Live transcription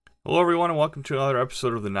Hello, everyone, and welcome to another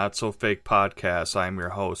episode of the Not So Fake Podcast. I'm your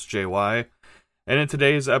host, JY, and in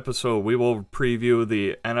today's episode, we will preview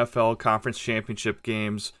the NFL Conference Championship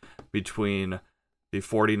games between the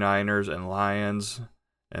 49ers and Lions,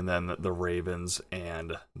 and then the Ravens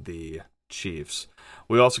and the Chiefs.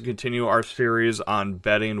 We also continue our series on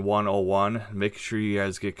Betting 101, making sure you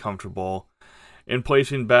guys get comfortable in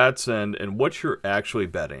placing bets and what you're actually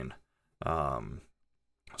betting.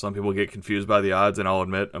 Some people get confused by the odds, and I'll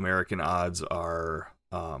admit American odds are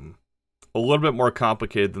a little bit more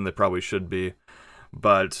complicated than they probably should be.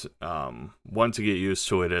 But once you get used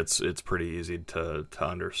to it, it's pretty easy to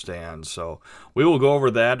understand. So we will go over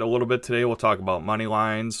that a little bit today. We'll talk about money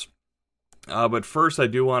lines. But first, I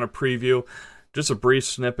do want to preview just a brief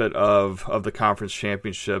snippet of the conference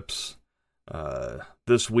championships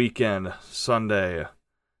this weekend, Sunday,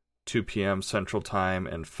 2 p.m. Central Time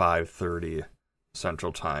and 5:30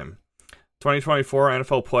 Central Time. 2024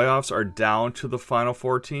 NFL playoffs are down to the final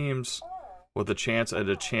four teams with a chance at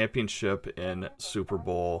a championship in Super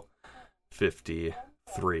Bowl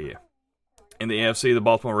 53. In the AFC, the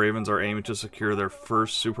Baltimore Ravens are aiming to secure their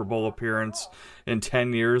first Super Bowl appearance in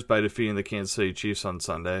 10 years by defeating the Kansas City Chiefs on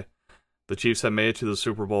Sunday. The Chiefs have made it to the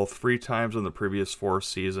Super Bowl 3 times in the previous 4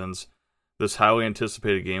 seasons. This highly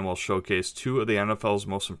anticipated game will showcase 2 of the NFL's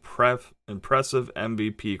most impressive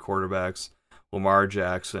MVP quarterbacks. Lamar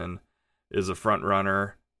Jackson is a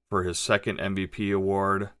front-runner for his second MVP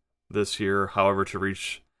award this year. However, to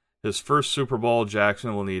reach his first Super Bowl,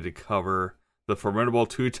 Jackson will need to cover the formidable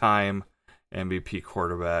 2-time MVP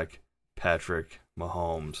quarterback, Patrick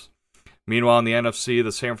Mahomes. Meanwhile, in the NFC,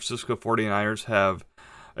 the San Francisco 49ers have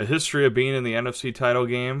a history of being in the NFC title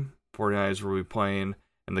game. 49ers will be playing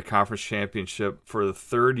in the conference championship for the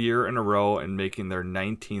 3rd year in a row and making their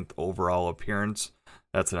 19th overall appearance.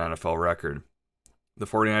 That's an NFL record. The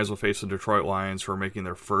 49ers will face the Detroit Lions, who are making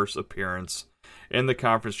their first appearance in the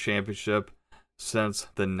conference championship since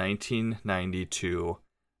the 1992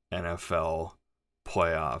 NFL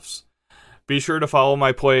playoffs. Be sure to follow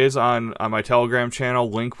my plays on my Telegram channel.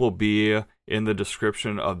 Link will be in the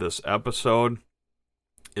description of this episode.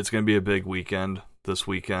 It's going to be a big weekend this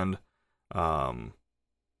weekend. The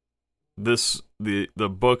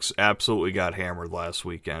books absolutely got hammered last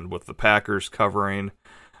weekend with the Packers covering.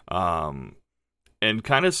 And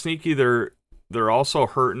kind of sneaky, they're also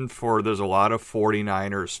hurting for, there's a lot of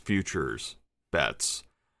 49ers futures bets.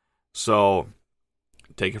 So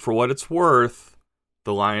take it for what it's worth.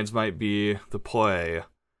 The Lions might be the play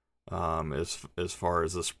as far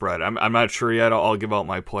as the spread. I'm not sure yet. I'll give out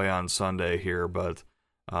my play on Sunday here, but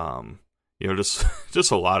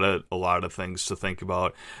just a lot of things to think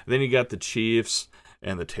about. And then you got the Chiefs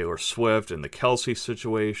and the Taylor Swift and the Kelsey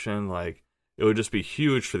situation. Like, it would just be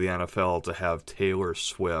huge for the NFL to have Taylor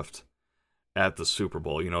Swift at the Super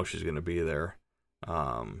Bowl. You know she's going to be there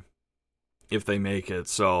if they make it.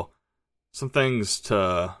 So some things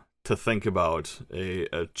to think about.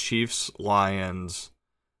 A Chiefs-Lions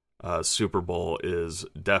Super Bowl is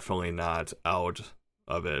definitely not out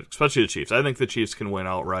of it, especially the Chiefs. I think the Chiefs can win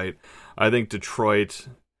outright. I think Detroit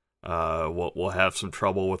will have some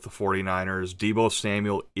trouble with the 49ers. Deebo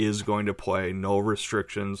Samuel is going to play, no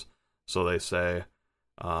restrictions. So they say.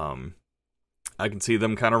 I can see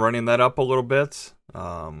them kind of running that up a little bit.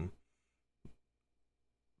 But,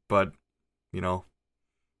 we'll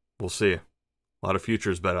see. A lot of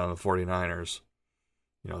futures bet on the 49ers.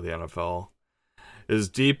 The NFL is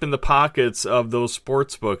deep in the pockets of those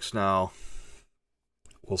sports books now.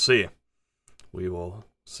 We'll see. We will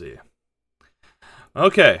see.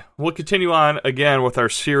 Okay, we'll continue on again with our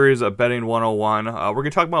series of Betting 101. We're going to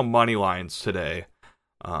talk about money lines today.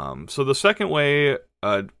 So the second way,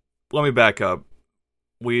 let me back up.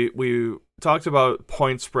 We talked about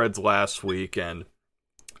point spreads last week, and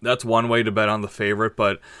that's one way to bet on the favorite,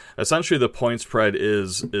 but essentially the point spread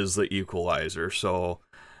is the equalizer. So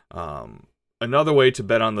another way to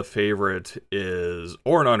bet on the favorite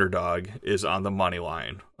or an underdog is on the money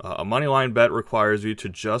line. A money line bet requires you to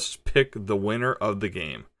just pick the winner of the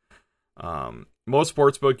game. Most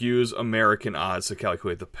sportsbook use American odds to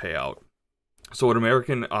calculate the payout. So what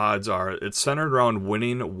American odds are, it's centered around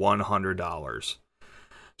winning $100.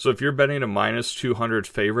 So if you're betting a minus 200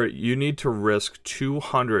 favorite, you need to risk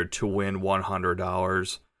 200 to win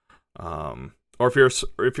 $100. Or if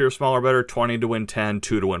you're a smaller bettor, 20 to win 10,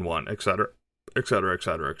 2 to win 1, etc., etc.,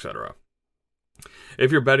 etc., etc. If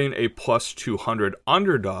you're betting a plus 200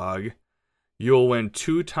 underdog, you'll win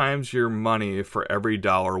 2 times your money for every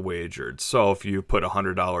dollar wagered. So if you put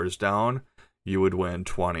 $100 down, you would win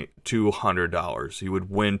 $200. You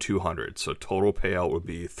would win 200. So total payout would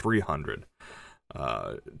be 300.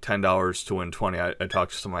 $10 to win 20. I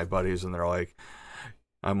talked to some of my buddies, and they're like,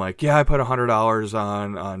 I'm like, yeah, I put $100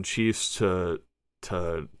 on Chiefs to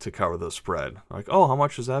cover the spread. Like, oh, how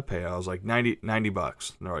much does that pay? I was like, $90.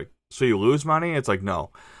 And they're like, so you lose money? It's like,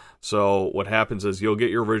 no. So what happens is you'll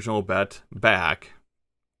get your original bet back,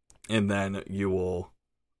 and then you will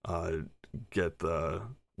get the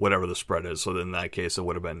whatever the spread is. So in that case, it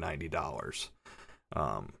would have been $90.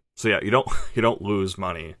 So yeah, you don't lose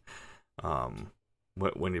money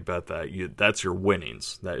when you bet that. That's your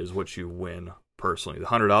winnings. That is what you win personally. The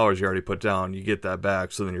 $100 you already put down, you get that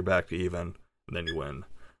back. So then you're back to even, and then you win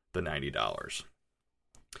the $90.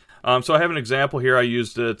 So I have an example here. I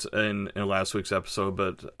used it in last week's episode,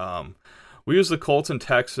 but we use the Colts and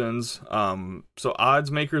Texans. So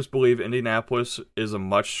odds makers believe Indianapolis is a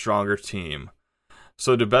much stronger team.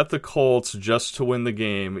 So to bet the Colts just to win the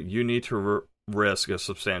game, you need to risk a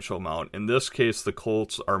substantial amount. In this case, the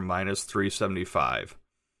Colts are minus 375.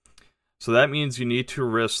 So that means you need to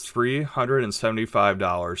risk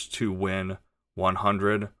 $375 to win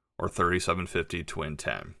 100 or $37.50 to win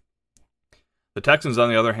 10. The Texans, on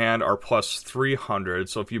the other hand, are plus 300.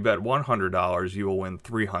 So if you bet $100, you will win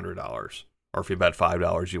 $300. Or if you bet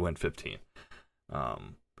 $5, you win $15.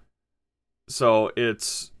 So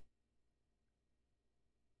it's,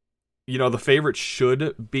 the favorite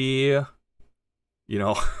should be,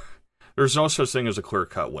 there's no such thing as a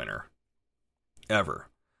clear-cut winner. Ever.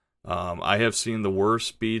 I have seen the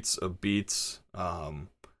worst beats of beats.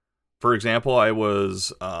 For example, I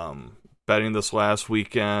was betting this last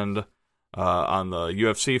weekend on the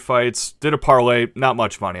UFC fights. Did a parlay, not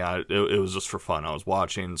much money on it. It was just for fun. I was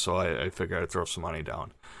watching, so I figured I'd throw some money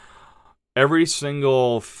down. Every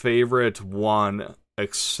single favorite won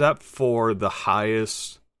except for the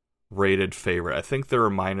highest rated favorite. I think they were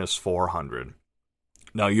minus 400.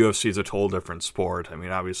 Now, UFC is a total different sport. I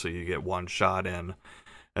mean, obviously you get one shot in,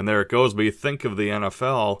 and there it goes. But you think of the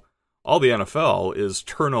NFL, all the NFL is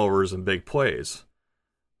turnovers and big plays.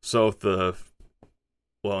 So if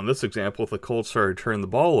in this example, if the Colts started turning the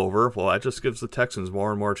ball over, well, that just gives the Texans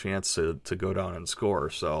more and more chance to go down and score.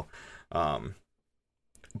 So,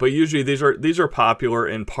 but usually these are popular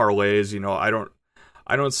in parlays.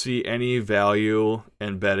 I don't see any value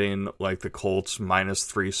in betting like the Colts minus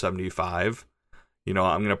 375. I'm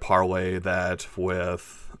going to parlay that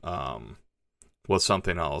with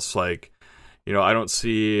something else. Like, I don't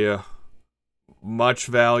see much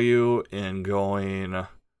value in going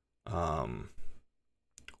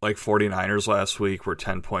like 49ers last week were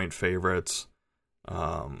 10-point favorites.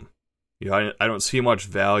 I don't see much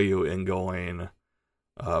value in going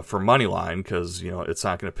for money line because it's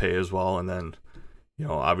not going to pay as well, and then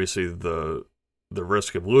obviously the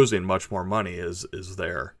risk of losing much more money is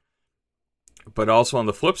there. But also on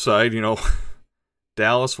the flip side,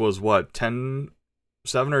 Dallas was what 7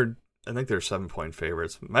 or I think they're 7-point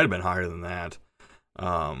favorites. Might have been higher than that.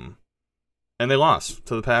 And they lost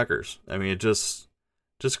to the Packers. I mean, it just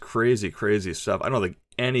crazy stuff. I don't think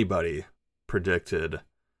anybody predicted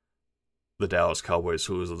the Dallas Cowboys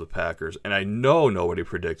to lose to the Packers. And I know nobody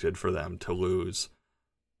predicted for them to lose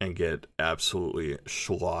and get absolutely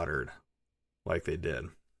slaughtered like they did.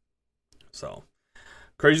 So,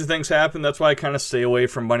 crazy things happen. That's why I kind of stay away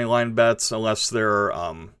from moneyline bets unless they're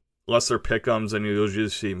pick'ems, and you usually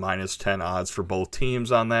see minus 10 odds for both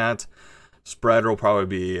teams on that. Spread will probably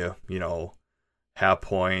be, half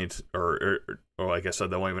point, or like I said,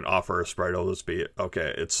 they won't even offer a spread. It'll just be,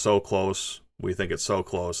 okay, it's so close. We think it's so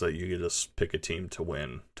close that you can just pick a team to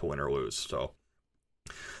win or lose. So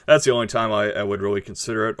that's the only time I would really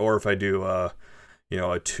consider it. Or if I do, a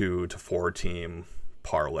 2 to 4 team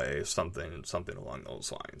parlay, something along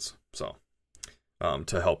those lines. So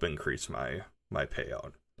to help increase my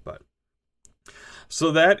payout. But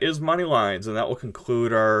so that is money lines, and that will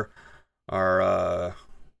conclude our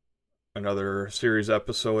another series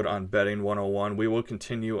episode on Betting 101. We will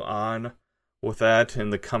continue on with that in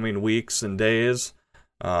the coming weeks and days.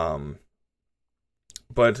 But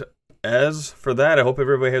as for that, I hope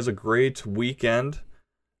everybody has a great weekend.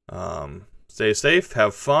 Stay safe,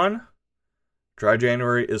 have fun. Dry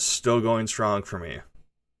January is still going strong for me.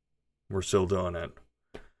 We're still doing it.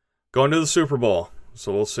 Going to the Super Bowl,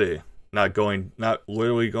 so we'll see. Not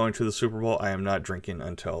literally going to the Super Bowl. I am not drinking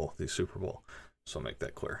until the Super Bowl. So I'll make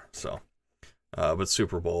that clear. So, but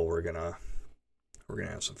Super Bowl, we're gonna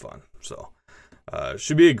have some fun. So,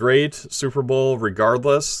 should be a great Super Bowl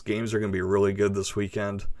regardless. Games are gonna be really good this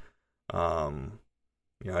weekend.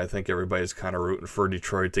 I think everybody's kind of rooting for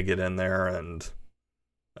Detroit to get in there, and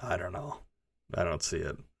I don't know. I don't see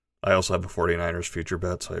it. I also have a 49ers future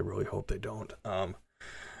bet, so I really hope they don't.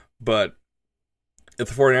 But if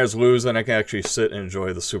the 49ers lose, then I can actually sit and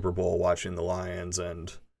enjoy the Super Bowl watching the Lions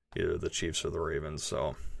and either the Chiefs or the Ravens.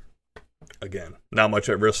 So, again, not much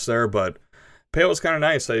at risk there, but payout was kind of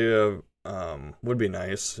nice. Would be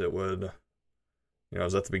nice. It would, it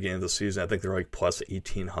was at the beginning of the season. I think they're like plus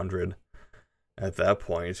 1,800 at that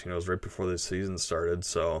point. It was right before the season started.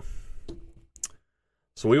 So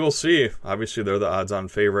we will see. Obviously, they're the odds-on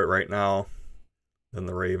favorite right now. Then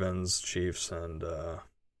the Ravens, Chiefs, and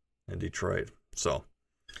Detroit. So,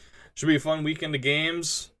 should be a fun weekend of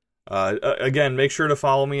games. Again, make sure to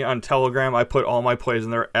follow me on Telegram. I put all my plays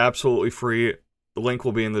in there absolutely free. The link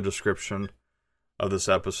will be in the description of this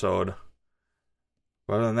episode.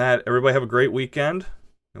 But other than that, everybody have a great weekend,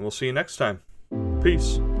 and we'll see you next time.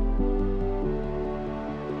 Peace.